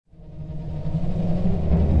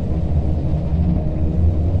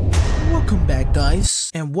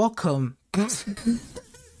guys, and welcome.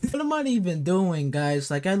 What am I even doing,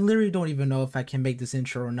 guys? Like, I literally don't even know if I can make this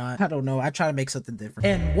intro or not. I don't know. I try to make something different.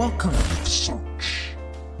 And welcome.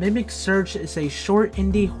 Mimic Search is a short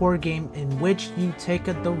indie horror game in which you take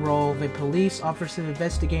the role of a police officer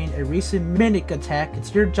investigating a recent Mimic attack.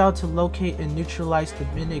 It's your job to locate and neutralize the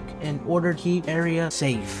Mimic in order to keep area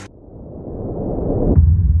safe.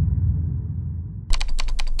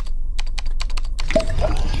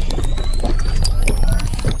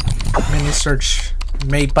 Mimic Search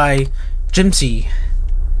made by Jimsy.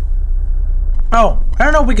 Oh, I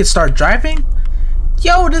don't know if we could start driving?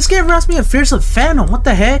 Yo, this game reminds me of Fears of Fathom. What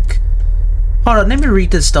the heck? Hold on, let me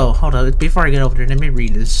read this though. Hold on, before I get over there, let me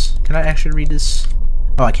read this. Can I actually read this?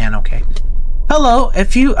 Oh, I can, okay. Hello,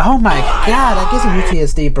 if you... Oh my god, that gives me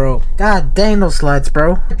PTSD, bro. God dang those slides,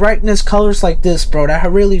 bro. Brightness, colors like this, bro.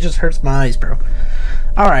 That really just hurts my eyes, bro.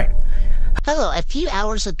 Alright. Hello, a few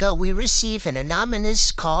hours ago we received an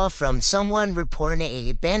anonymous call from someone reporting an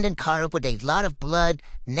abandoned car with a lot of blood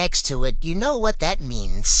next to it. You know what that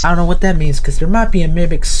means? I don't know what that means, because there might be a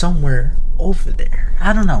mimic somewhere over there.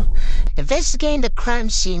 I don't know. Investigating the crime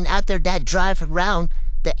scene out there that drive around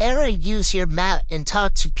the area, use your map and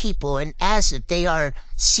talk to people and ask if they are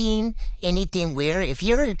seeing anything weird. If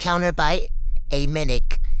you're encountered by a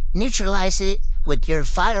mimic, neutralize it with your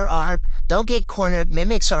firearm. Don't get cornered.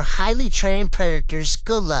 Mimics are highly trained predators.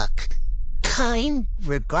 Good luck. Kind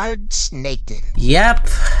regards, Nathan. Yep,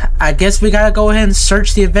 I guess we gotta go ahead and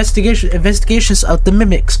search the investigations of the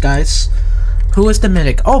mimics, guys. Who is the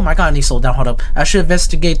mimic? Oh my god, I need to slow down. Hold up. I should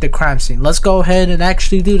investigate the crime scene. Let's go ahead and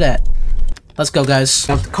actually do that. Let's go, guys.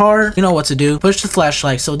 Off the car, you know what to do. Push the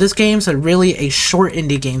flashlight. So this game's really a short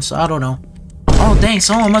indie game, so I don't know. Oh dang,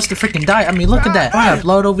 someone must have freaking died. I mean, look at that. We got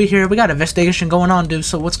blood over here. We got investigation going on, dude.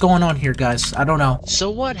 So what's going on here, guys? I don't know. So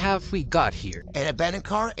what have we got here? An abandoned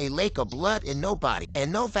car, a lake of blood, and no body.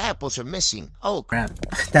 And no valuables are missing. Oh Crap.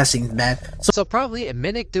 That seems bad. So probably a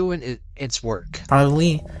mimic doing its work.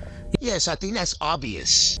 Probably. yes, I think that's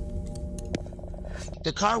obvious.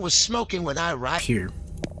 The car was smoking when I arrived Here.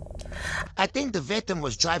 I think the victim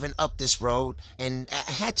was driving up this road and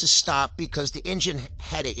had to stop because the engine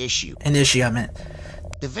had an issue. An issue, I meant.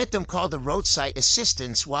 The victim called the roadside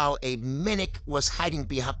assistance while a mimic was hiding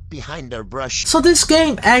behind their brush. So this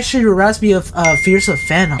game actually reminds me of Fears of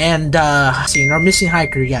Fathom and our Missing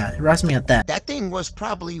Hiker. Yeah, it reminds me of that. That thing was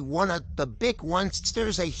probably one of the big ones.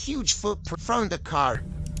 There's a huge footprint from the car.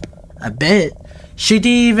 I bet. She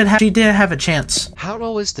didn't have a chance. How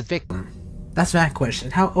old is the victim? That's my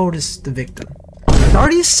question. How old is the victim?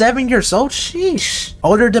 37 years old? Sheesh.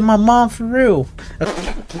 Older than my mom, for real.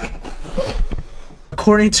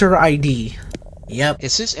 According to her ID. Yep.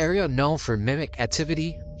 Is this area known for mimic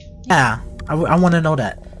activity? Yeah, I want to know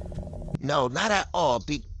that. No, not at all.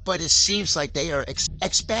 But it seems like they are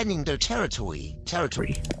expanding their territory.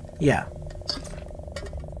 Yeah.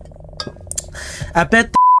 I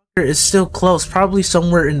bet the is still close. Probably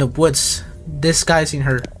somewhere in the woods. Disguising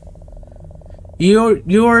her.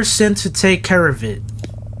 You're sent to take care of it.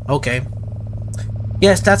 Okay.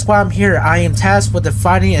 Yes, that's why I'm here. I am tasked with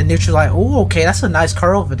finding and neutralizing. Oh, okay, that's a nice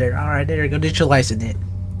car over there. Alright, there you go, neutralizing it.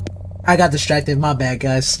 I got distracted, my bad,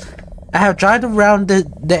 guys. I have driven around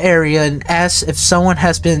the area and asked if someone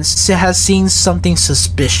has seen something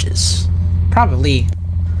suspicious. Probably.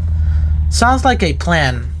 Sounds like a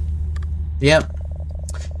plan. Yep.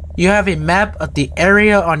 You have a map of the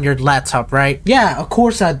area on your laptop, right? Yeah, of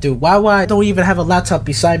course I do. Why would I don't even have a laptop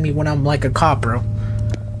beside me when I'm like a cop, bro?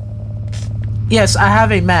 Yes, I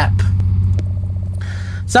have a map.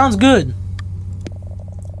 Sounds good.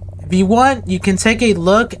 If you want, you can take a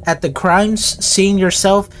look at the crime scene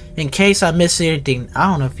yourself in case I miss anything.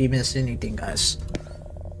 I don't know if you missed anything, guys.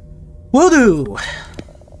 Will do.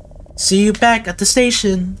 See you back at the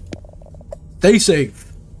station. Stay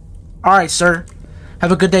safe. Alright, sir.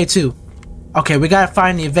 Have a good day too. Okay, we gotta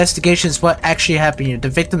find the investigations. What actually happened here? The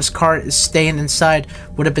victim's car is staying inside.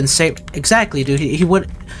 Would have been safe. Exactly, dude. He would.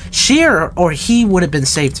 She or he would have been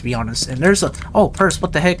safe, to be honest. And there's a purse.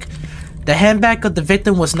 What the heck? The handbag of the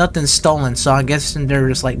victim was nothing stolen. So I guess there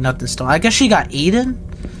was like nothing stolen. I guess she got eaten.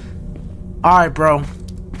 All right, bro.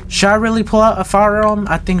 Should I really pull out a firearm?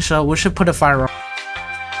 I think so. We should put a firearm.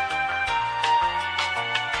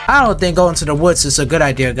 I don't think going to the woods is a good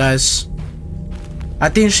idea, guys. I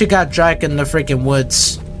think she got dragged in the freaking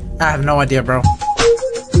woods. I have no idea, bro.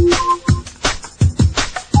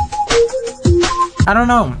 I don't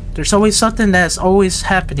know. There's always something that's always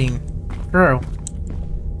happening. Bro.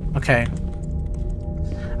 Okay.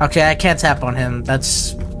 Okay, I can't tap on him.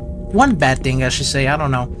 That's one bad thing, I should say. I don't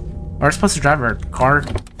know. We're supposed to drive our car.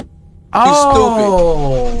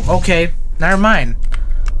 Oh, okay. Never mind.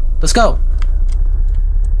 Let's go.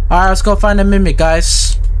 Alright, let's go find the mimic,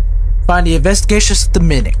 guys. Find the investigations of the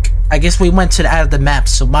mimic. I guess we went to the out of the map,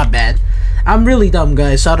 so my bad. I'm really dumb,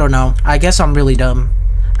 guys. I don't know. I guess I'm really dumb.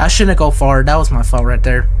 I shouldn't go far. That was my fault right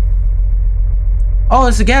there. Oh,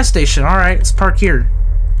 it's a gas station. Alright, let's park here.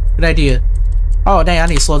 Good idea. Oh, dang, I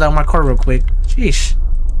need to slow down my car real quick. Sheesh.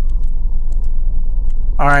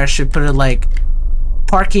 Alright, I should put it like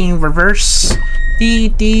parking reverse.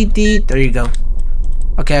 There you go.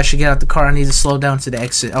 Okay, I should get out the car. I need to slow down to the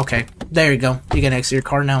exit. Okay, there you go. You can exit your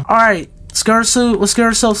car now. Alright, let's get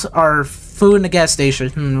ourselves our food in the gas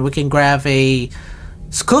station. We can grab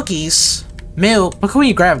cookies, milk. What can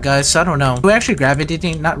we grab, guys? I don't know. Do we actually grab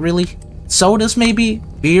anything? Not really. Sodas, maybe?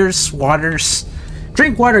 Beers, waters.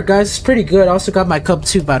 Drink water, guys. It's pretty good. I also got my cup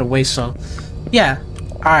too, by the way, so yeah.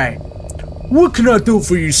 Alright. What can I do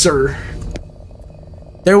for you, sir?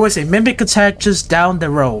 There was a mimic attack just down the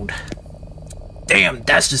road. Damn,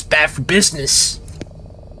 that's just bad for business.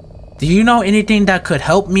 Do you know anything that could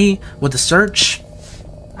help me with the search?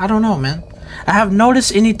 I don't know, man. I have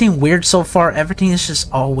noticed anything weird so far. Everything is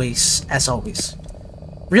just always as always.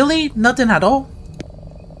 Really? Nothing at all?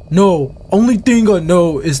 No, only thing I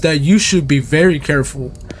know is that you should be very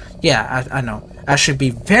careful. Yeah, I know. I should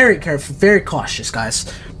be very careful, very cautious, guys.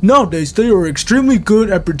 Nowadays, they are extremely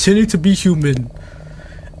good at pretending to be human.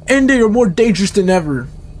 And they are more dangerous than ever.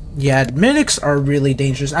 Yeah, mimics are really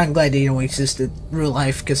dangerous. I'm glad they don't exist in real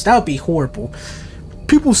life, because that would be horrible.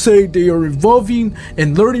 People say they are evolving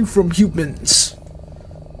and learning from humans.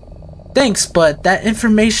 Thanks, but that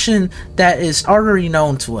information that is already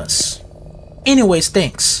known to us. Anyways,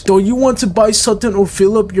 thanks. Do you want to buy something or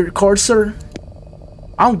fill up your car, sir?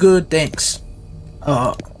 I'm good, thanks.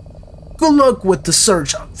 Good luck with the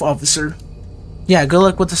search, officer. Yeah, good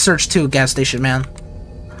luck with the search too, gas station man.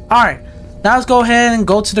 Alright, now let's go ahead and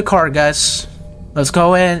go to the car, guys. Let's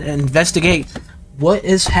go ahead and investigate what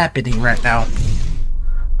is happening right now.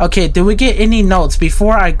 Okay, did we get any notes?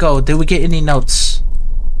 Before I go, did we get any notes?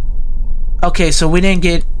 Okay, so we didn't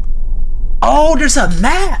get... Oh, there's a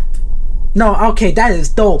map! No, okay, that is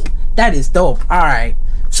dope. That is dope. Alright.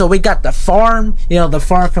 So we got the farm, you know, the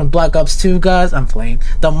farm from Black Ops 2, guys. I'm playing.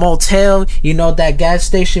 The motel, you know, that gas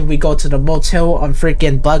station. We go to the motel on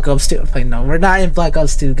freaking Black Ops 2. I'm playing. No, we're not in Black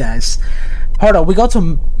Ops 2, guys. Hold on, we go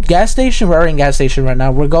to gas station. We're in gas station right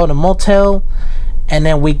now. We're going to motel, and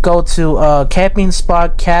then we go to camping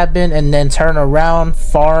spot, cabin, and then turn around,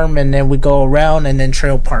 farm, and then we go around, and then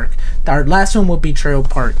trail park. Our last one will be trail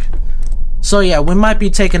park. So yeah, we might be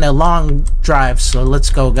taking a long drive. So let's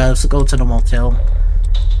go, guys. Let's go to the motel.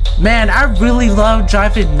 Man, I really love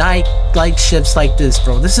driving night shifts like this,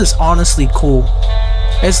 bro. This is honestly cool.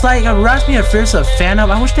 It's like, it reminds me of Fears of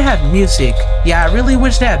Fathom. I wish they had music. Yeah, I really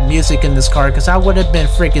wish they had music in this car, because I would have been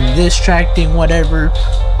freaking distracting, whatever.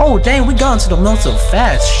 Oh, dang, we got into the mill so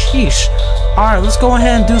fast. Sheesh. Alright, let's go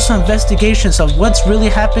ahead and do some investigations of what's really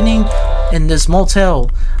happening in this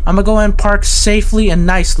motel. I'm gonna go ahead and park safely and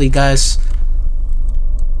nicely, guys.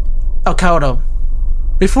 Okay, hold up.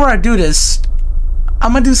 Before I do this,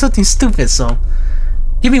 I'm gonna do something stupid, so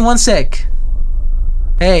give me 1 sec.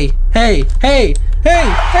 Hey.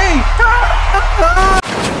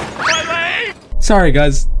 Sorry,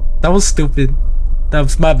 guys. That was stupid. That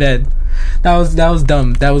was my bad. That was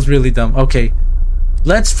dumb. That was really dumb. Okay.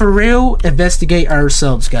 Let's for real investigate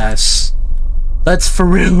ourselves, guys. Let's for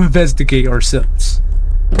real investigate ourselves.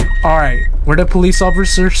 Alright. We're the police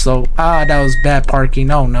officers, so that was bad parking.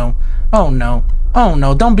 Oh no. Oh no. Oh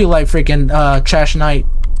no, don't be like freaking Trash Night,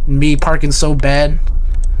 me parking so bad.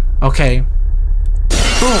 Okay.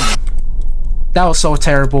 Boom. That was so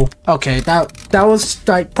terrible. Okay, that was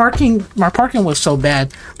like parking. My parking was so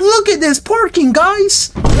bad. Look at this parking,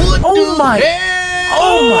 guys. Oh my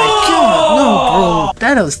god. No, bro.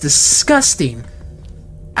 That was disgusting.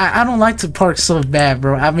 I don't like to park so bad,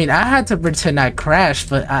 bro. I mean, I had to pretend I crashed,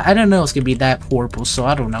 but I didn't know it was gonna be that horrible, so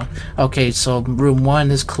I don't know. Okay, so room 1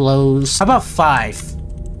 is closed. How about 5?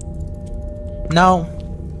 No.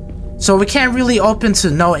 So we can't really open to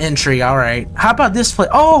no entry, alright. How about this place?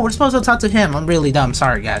 Oh, we're supposed to talk to him. I'm really dumb.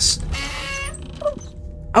 Sorry, guys.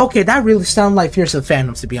 Okay, that really sounded like Fears of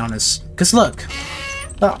Fathom, to be honest. Because look.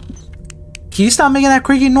 Can you stop making that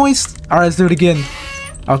creaky noise? Alright, let's do it again.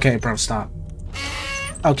 Okay, bro, stop.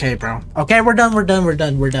 Okay, bro. Okay, we're done.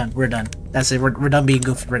 That's it. We're done being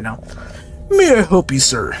goofy right now. May I help you,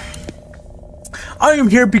 sir? I am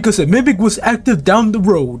here because a mimic was active down the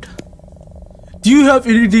road. Do you have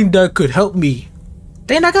anything that could help me?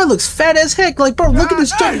 Dang, that guy looks fat as heck. Like, bro, look at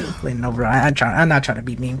this giant. Wait, no, bro. I'm not trying to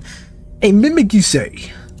be mean. A mimic, you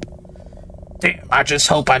say? Damn, I just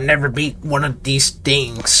hope I never beat one of these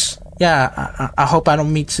things. Yeah, I hope I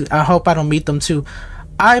don't meet them too.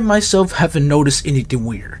 I myself haven't noticed anything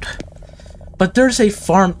weird. But there's a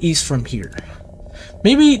farm east from here.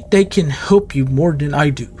 Maybe they can help you more than I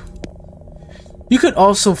do. You could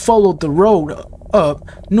also follow the road up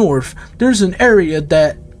north. There's an area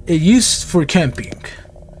that is used for camping.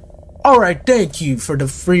 Alright, thank you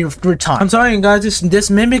for your time. I'm telling you guys, this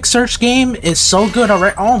Mimic search game is so good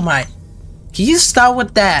already. Oh my. Can you stop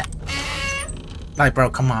with that? Like, bro,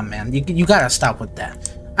 come on, man. You gotta stop with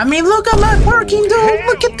that. I mean, look at my parking, dude.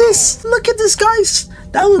 Look at this. Look at this, guys.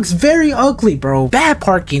 That looks very ugly, bro. Bad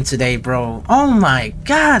parking today, bro. Oh my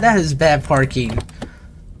god, that is bad parking.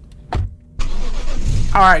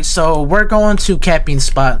 Alright, so we're going to camping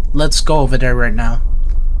spot. Let's go over there right now.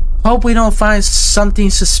 Hope we don't find something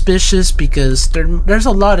suspicious because there's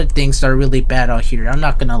a lot of things that are really bad out here. I'm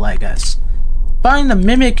not gonna lie, guys. Finding a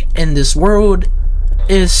mimic in this world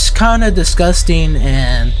is kind of disgusting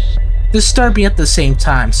and disturbing at the same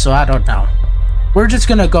time, so I don't know. We're just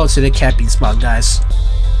gonna go to the camping spot, guys.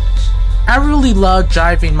 I really love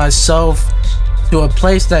driving myself to a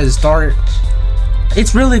place that is dark.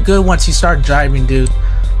 It's really good once you start driving, dude.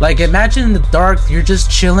 Like, imagine in the dark, you're just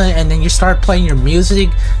chilling and then you start playing your music.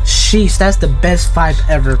 Sheesh, that's the best vibe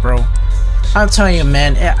ever, bro. I'm telling you,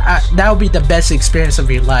 man, that would be the best experience of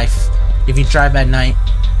your life if you drive at night.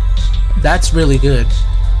 That's really good.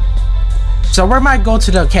 So we might go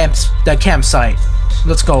to the campsite.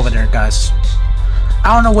 Let's go over there, guys.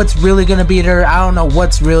 I don't know what's really gonna be there. I don't know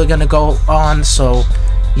what's really gonna go on. So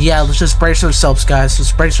yeah, let's just brace ourselves, guys.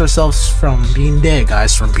 Let's brace ourselves from being dead,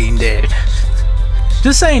 guys. From being dead.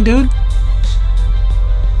 Just saying, dude.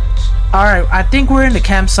 Alright, I think we're in the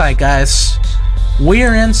campsite, guys.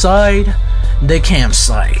 We're inside the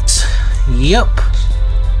campsite. Yep.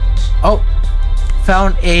 Oh,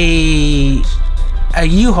 found a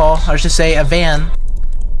U-Haul, I should say a van.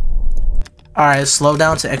 Alright, slow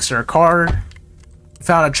down to exit our car.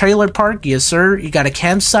 Found a trailer park, yes sir. You got a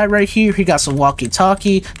campsite right here. He got some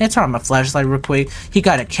walkie-talkie. Let's turn on my flashlight real quick. He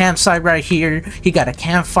got a campsite right here. He got a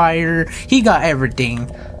campfire. He got everything.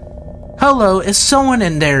 Hello, is someone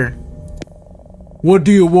in there? What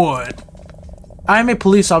do you want? I'm a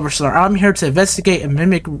police officer. I'm here to investigate a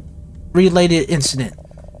mimic-related incident.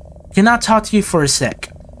 Can I talk to you for a sec?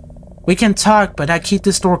 We can talk, but I keep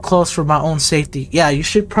this door closed for my own safety. Yeah, you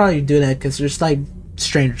should probably do that because there's like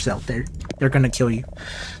strangers out there. They're gonna kill you.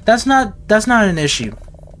 That's not an issue.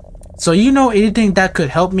 So you know anything that could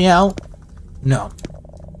help me out? No.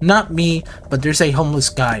 Not me, but there's a homeless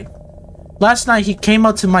guy. Last night he came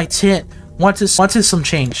up to my tent, wanted some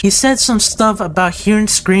change. He said some stuff about hearing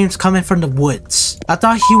screams coming from the woods. I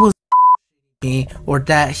thought he was me or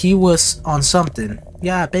that he was on something.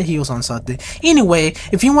 Yeah, I bet he was on something. Anyway,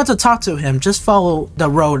 if you want to talk to him, just follow the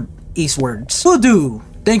road eastwards. Will do.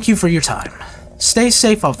 Thank you for your time. Stay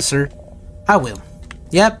safe, officer. I will.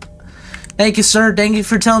 Yep. Thank you, sir. Thank you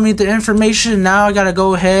for telling me the information. Now I gotta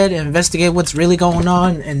go ahead and investigate what's really going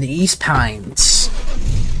on in the East Pines.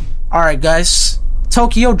 Alright, guys.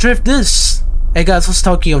 Tokyo Drift this. Hey, guys, let's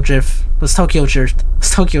Tokyo Drift. Let's Tokyo Drift.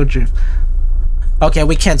 Let's Tokyo Drift. Okay,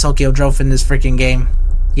 we can't Tokyo Drift in this freaking game.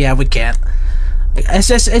 Yeah, we can't.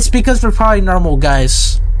 It's because we're probably normal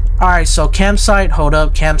guys. Alright, so campsite. Hold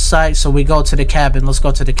up. Campsite. So we go to the cabin. Let's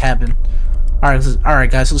go to the cabin.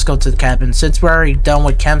 Alright guys, let's go to the cabin. Since we're already done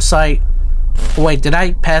with campsite. Wait, did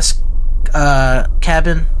I pass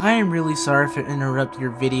cabin? I am really sorry for interrupting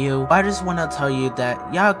your video. I just want to tell you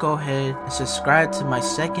that y'all go ahead and subscribe to my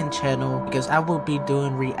second channel because I will be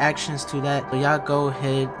doing reactions to that. So y'all go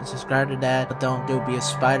ahead and subscribe to that. But there'll be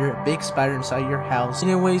a big spider inside your house.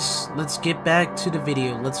 Anyways, let's get back to the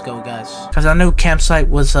video. Let's go, guys. Because I knew campsite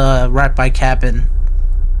was right by cabin.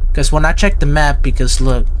 Because when I checked the map, because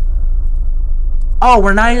look. Oh,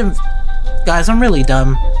 we're not even... Guys, I'm really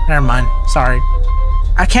dumb. Never mind. Sorry.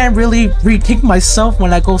 I can't really rethink myself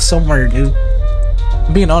when I go somewhere, dude.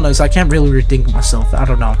 Being honest, I can't really rethink myself. I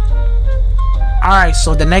don't know. Alright,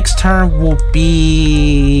 so the next turn will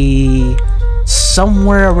be...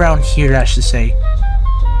 somewhere around here, I should say.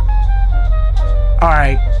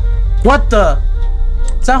 Alright. What the...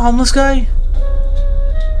 Is that a homeless guy?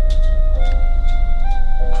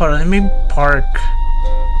 Hold on, let me park...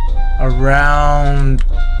 around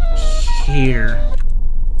here.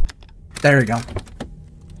 There we go.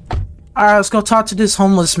 Alright, let's go talk to this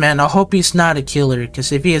homeless man. I hope he's not a killer,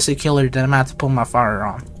 because if he is a killer, then I'm gonna have to put my fire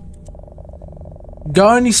on.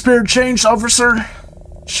 Got any spare change, officer?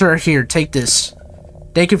 Sure, here, take this.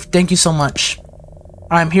 Thank you so much.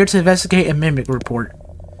 I'm here to investigate a mimic report.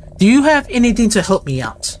 Do you have anything to help me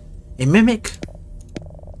out? A mimic?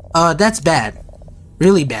 That's bad.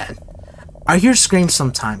 Really bad. I hear screams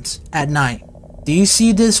sometimes at night. Do you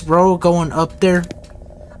see this road going up there?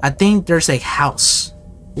 I think there's a house.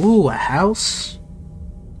 Ooh, a house?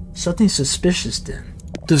 Something suspicious then.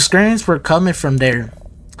 The screams were coming from there,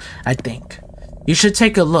 I think. You should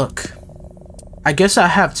take a look. I guess I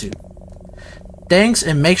have to. Thanks,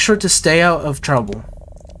 and make sure to stay out of trouble.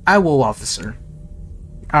 I will, officer.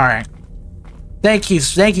 Alright. Thank you,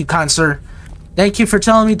 kind sir. Thank you for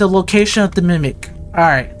telling me the location of the mimic.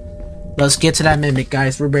 Alright. Let's get to that mimic,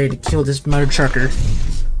 guys. We're ready to kill this mother trucker.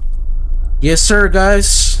 Yes, sir,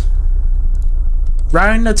 guys.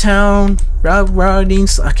 Riding the town, riding.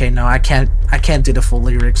 Okay, no, I can't do the full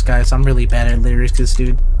lyrics, guys. I'm really bad at lyrics,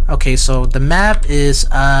 dude. Okay, so the map is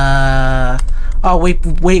oh,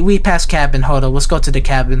 we passed cabin. Hold on, let's go to the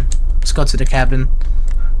cabin. Let's go to the cabin.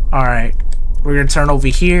 All right, we're gonna turn over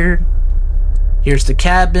here. Here's the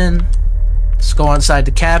cabin. Let's go inside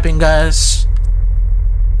the cabin, guys.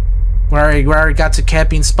 We already got to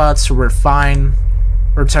camping spots, so we're fine.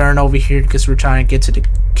 We're turning over here because we're trying to get to the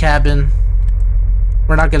cabin.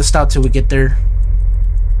 We're not gonna stop till we get there.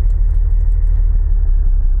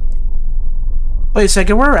 Wait a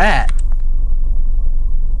second, where we're at?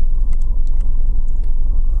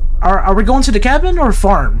 Are we going to the cabin or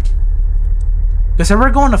farm? Because if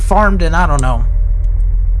we're going to farm, then I don't know.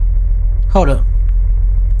 Hold up.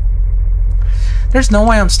 There's no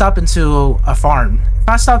way I'm stopping to a farm. If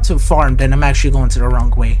I stop to a farm, then I'm actually going to the wrong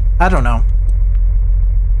way. I don't know.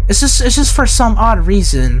 It's just for some odd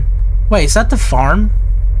reason. Wait, is that the farm?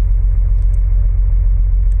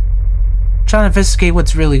 Trying to investigate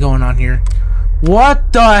what's really going on here.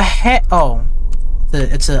 What the heck? Oh,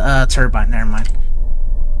 it's a turbine. Never mind.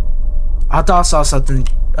 I thought I saw something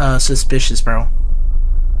suspicious, bro.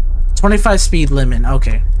 25 speed limit.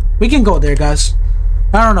 Okay, we can go there, guys.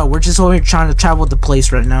 I don't know. We're just over here trying to travel the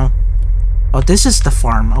place right now. Oh, this is the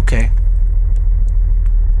farm. Okay.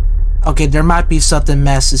 Okay, there might be something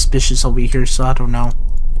mad suspicious over here, so I don't know.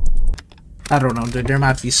 I don't know, dude. There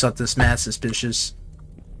might be something mad suspicious.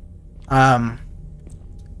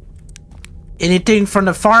 Anything from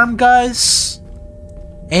the farm, guys?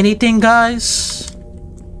 Anything, guys?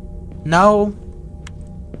 No?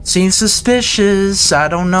 Seems suspicious. I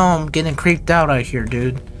don't know. I'm getting creeped out here,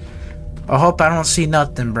 dude. I hope I don't see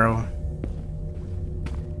nothing, bro.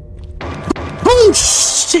 Oh,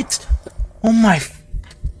 shit!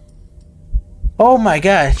 Oh my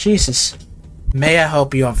god, Jesus. May I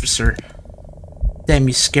help you, officer? Damn,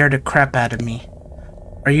 you scared the crap out of me.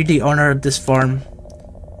 Are you the owner of this farm?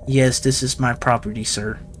 Yes, this is my property,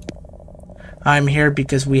 sir. I'm here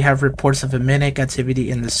because we have reports of mimic activity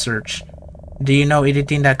in the search. Do you know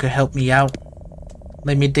anything that could help me out?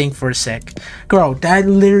 Let me think for a sec. Bro, that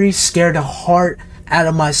literally scared the heart out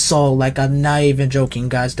of my soul. Like, I'm not even joking,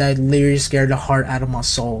 guys. That literally scared the heart out of my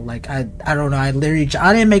soul. Like, I don't know. I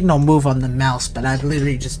didn't make no move on the mouse, but I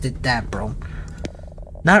literally just did that, bro.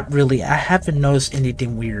 Not really. I haven't noticed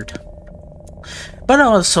anything weird. But I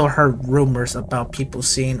also heard rumors about people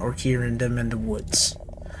seeing or hearing them in the woods.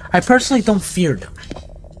 I personally don't fear them.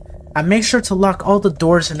 I make sure to lock all the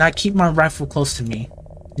doors and I keep my rifle close to me.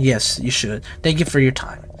 Yes, you should. Thank you for your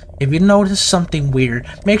time. If you notice something weird,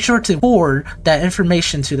 make sure to forward that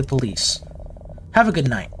information to the police. Have a good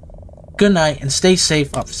night. Good night and stay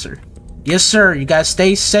safe, officer. Yes, sir. You guys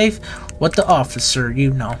stay safe. What the officer,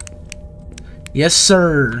 you know. Yes,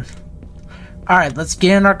 sir. Alright, let's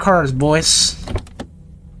get in our cars, boys.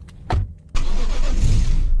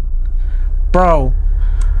 Bro,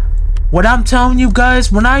 what I'm telling you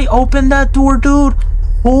guys, when I opened that door, dude,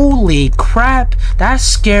 holy crap, that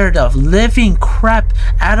scared the living crap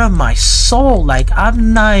out of my soul. Like,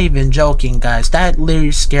 I'm not even joking, guys. That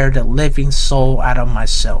literally scared the living soul out of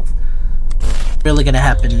myself. Really gonna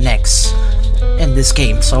happen next in this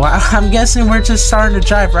game. So I'm guessing we're just starting to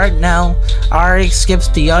drive right now. I already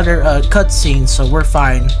skipped the other cutscene, so we're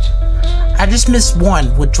fine. I just missed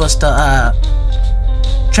one, which was the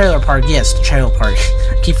trailer park. Yes, the trailer park.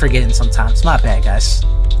 I keep forgetting sometimes. My bad, guys.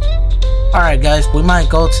 Alright, guys, we might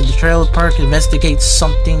go to the trailer park, investigate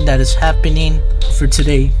something that is happening for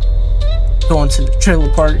today. Going to the trailer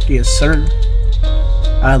park, yes, sir.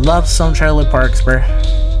 I love some trailer parks, bruh.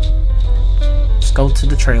 Let's go to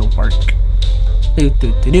the trailer park.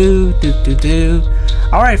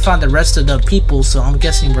 Alright, found the rest of the people, so I'm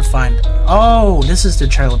guessing we're fine. Oh, this is the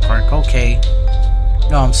trailer park. Okay.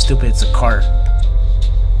 No, I'm stupid. It's a car.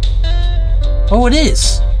 Oh, it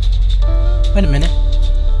is. Wait a minute.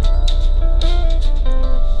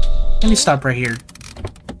 Let me stop right here.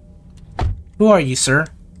 Who are you, sir?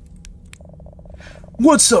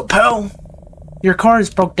 What's up, pal? Your car is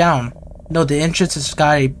broke down. No, the entrance has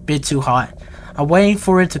got a bit too hot. I'm waiting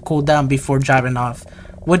for it to cool down before driving off.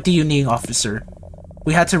 What do you need, officer?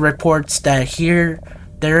 We had to reports that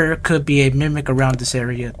there could be a mimic around this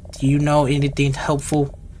area. Do you know anything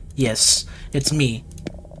helpful? Yes, it's me.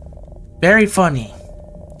 Very funny.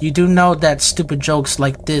 You do know that stupid jokes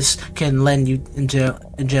like this can land you in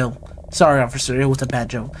jail. Sorry, officer, it was a bad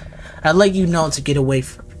joke. I'll let you know to get away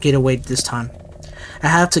this time. I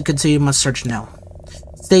have to continue my search now.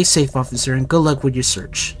 Stay safe, officer, and good luck with your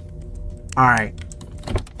search. Alright.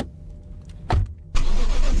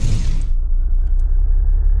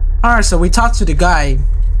 Alright, so we talked to the guy.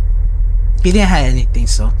 He didn't have anything,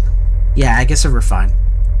 so yeah, I guess we're fine.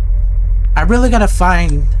 I really gotta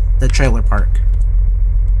find the trailer park.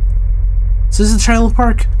 Is this the trailer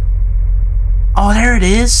park? Oh, there it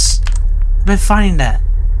is. I've been finding that.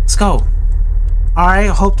 Let's go. Alright,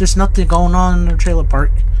 hope there's nothing going on in the trailer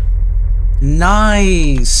park.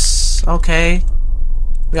 Nice. Okay.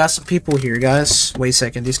 We got some people here, guys. Wait a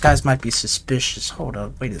second. These guys might be suspicious. Hold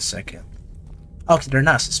up. Wait a second. Okay, they're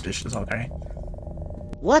not suspicious. Okay.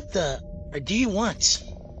 What the do you want?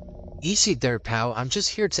 Easy there, pal. I'm just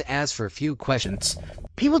here to ask for a few questions.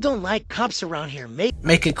 People don't like cops around here.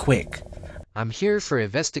 Make it quick. I'm here for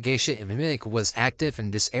investigation if Mimic was active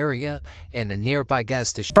in this area and a nearby gas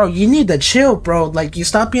station. Bro, you need to chill, bro. Like, you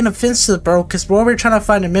stop being offensive, bro. Because we're trying to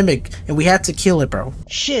find a mimic and we had to kill it, bro.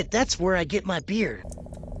 Shit, that's where I get my beer.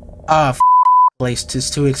 Place is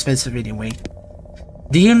too expensive anyway.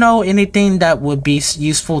 Do you know anything that would be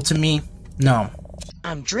useful to me? No.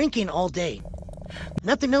 I'm drinking all day.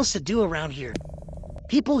 Nothing else to do around here.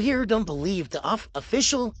 People here don't believe the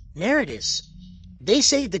official narratives. They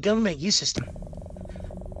say the government uses them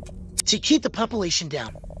to keep the population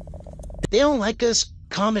down. They don't like us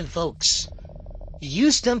common folks.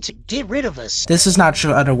 Use them to get rid of us. This is not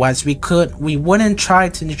true, otherwise we wouldn't try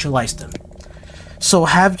to neutralize them. So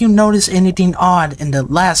have you noticed anything odd in the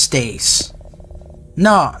last days?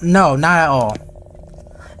 No, not at all.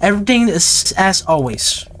 Everything is as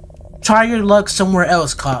always. Try your luck somewhere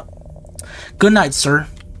else, cop. Good night, sir.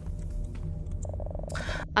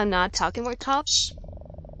 I'm not talking with cops.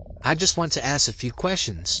 I just want to ask a few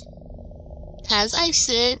questions. As I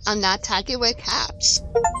said, I'm not talking with cops.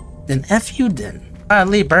 Then F you then. Alright,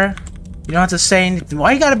 leave, bruh. You don't have to say anything.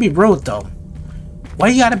 Why you gotta be rude, though? Why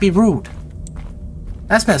you gotta be rude?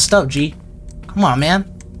 That's messed up, G. Come on, man.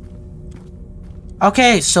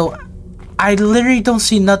 Okay, so I literally don't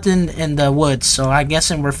see nothing in the woods, so I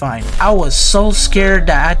guess we're fine. I was so scared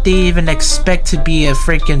that I didn't even expect to be a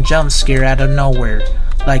freaking jump scare out of nowhere.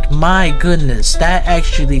 Like, my goodness, that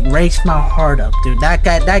actually raced my heart up, dude.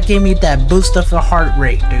 That gave me that boost of the heart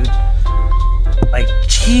rate, dude. Like,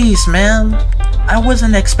 jeez, man. I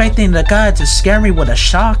wasn't expecting the guy to scare me with a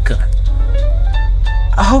shotgun.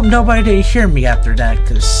 I hope nobody did hear me after that,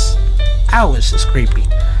 because that was just creepy.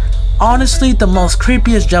 Honestly, the most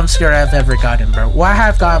creepiest jump scare I've ever gotten, bro. Well, I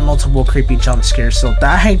have gotten multiple creepy jump scares, so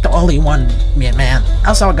that ain't the only one, man.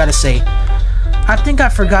 That's all I gotta say. I think I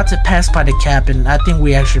forgot to pass by the cabin. I think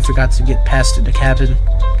we actually forgot to get past to the cabin.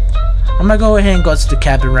 I'm gonna go ahead and go to the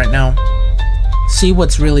cabin right now. See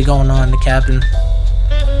what's really going on in the cabin.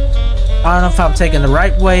 I don't know if I'm taking the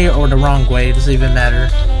right way or the wrong way. It doesn't even matter.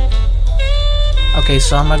 Okay,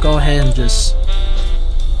 so I'm gonna go ahead and just...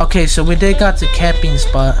 Okay, so we did got the camping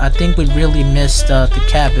spot. I think we really missed the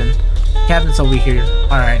cabin. The cabin's over here.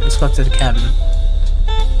 Alright, let's go to the cabin.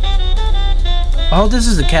 Oh, this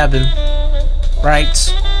is the cabin. Right.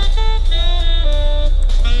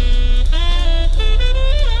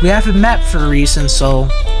 We have a map for a reason, so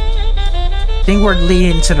I think we're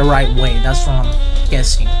leading to the right way. That's what I'm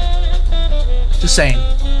guessing. Just saying.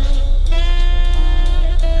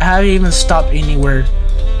 I haven't even stopped anywhere.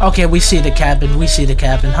 Okay, we see the cabin. We see the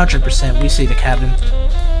cabin. 100%. We see the cabin.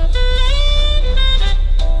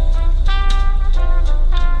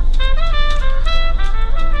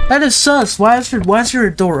 That is sus. Why is your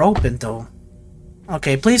door open though?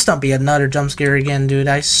 Okay, please don't be another jump scare again, dude.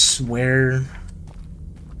 I swear.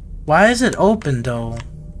 Why is it open though?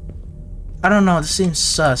 I don't know. This seems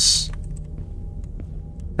sus.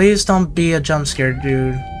 Please don't be a jump scare,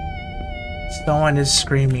 dude. Someone is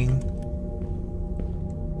screaming.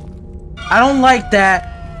 I don't like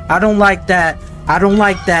that. I don't like that. I don't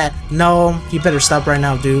like that. No, you better stop right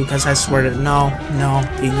now, dude. Because I swear to no.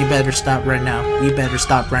 You better stop right now. You better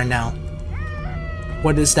stop right now.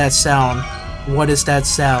 What is that sound? What is that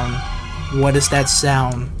sound? What is that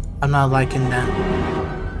sound? I'm not liking that.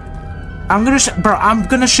 I'm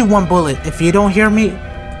gonna shoot one bullet. If you don't hear me,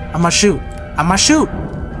 I'm gonna shoot. I'm gonna shoot.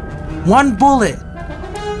 One bullet.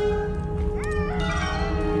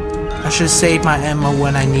 I should save my ammo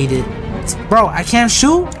when I need it. Bro, I can't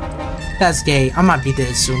shoot? That's gay. I might be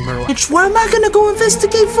dead soon, bro. Bitch, what am I gonna go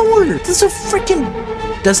investigate for? This is a freaking...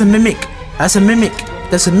 That's a mimic. That's a mimic.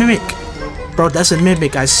 That's a mimic. Bro, that's a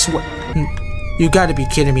mimic, I swear. You gotta be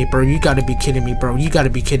kidding me, bro. You gotta be kidding me, bro. You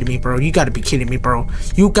gotta be kidding me, bro. You gotta be kidding me, bro.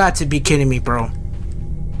 You got to be kidding me, bro.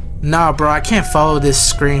 Nah, bro, I can't follow this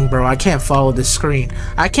screen, bro. I can't follow this screen.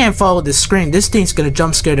 I can't follow this screen. This thing's gonna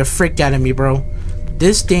jump scare the frick out of me, bro.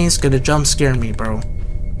 This thing's gonna jump scare me, bro.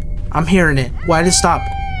 I'm hearing it. Why did it stop?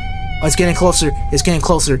 Oh, it's getting closer. It's getting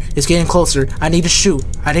closer. It's getting closer. I need to shoot.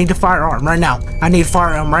 I need a firearm right now. I need a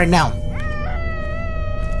firearm right now.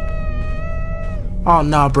 Oh,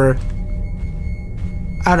 nah, bro.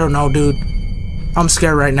 I don't know, dude. I'm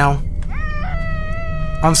scared right now.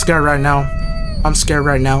 I'm scared right now. I'm scared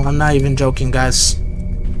right now. I'm not even joking, guys.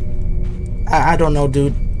 I don't know,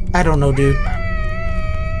 dude. I don't know, dude.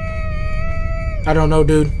 I don't know,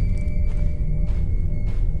 dude.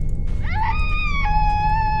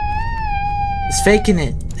 It's faking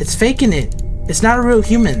it. It's faking it. It's not a real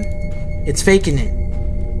human. It's faking it.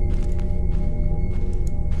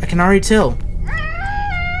 I can already tell.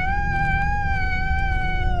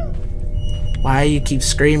 Why you keep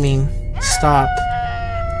screaming? Stop.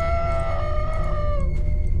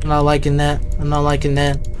 I'm not liking that. I'm not liking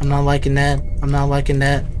that. I'm not liking that. I'm not liking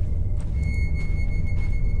that.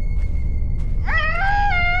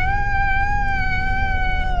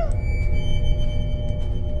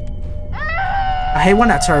 I hate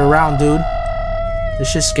when I turn around, dude.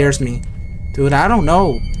 This shit scares me. Dude, I don't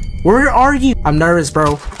know. Where are you? I'm nervous,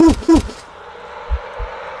 bro.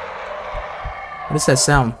 What is that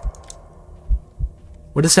sound?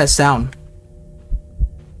 What is that sound?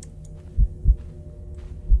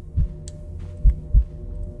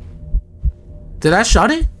 Did I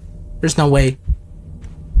shot it? There's no way.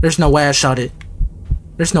 There's no way I shot it.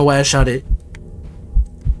 There's no way I shot it.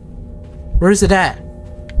 Where is it at?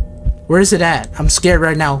 Where is it at? I'm scared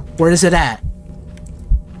right now. Where is it at?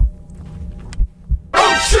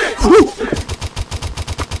 Oh shit!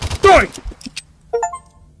 Die!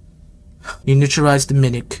 You neutralized the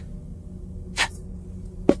mimic.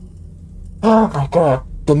 Oh my god.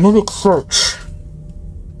 The mimic search.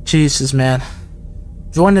 Jesus, man.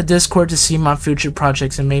 Join the Discord to see my future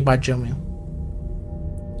projects and made by Joey.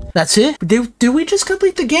 That's it? Did we just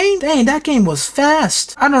complete the game? Dang, that game was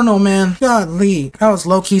fast. I don't know, man. Godly. That was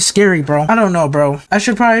low-key scary, bro. I don't know, bro. I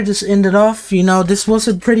should probably just end it off. You know, this was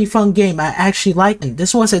a pretty fun game. I actually liked it.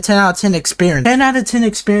 This was a 10 out of 10 experience. 10 out of 10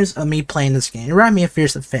 experience of me playing this game. It reminded me of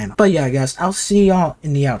Fears of Fathom. But yeah, guys, I'll see y'all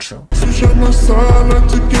in the outro. Switch up my side, like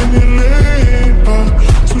to get me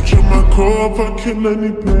laid. Switch up my core, if I kill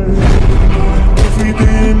anything. Every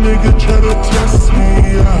day, nigga try to test me.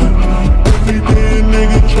 Every day,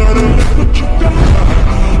 nigga try to look what you got.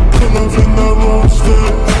 Pull up in the wrong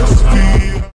step.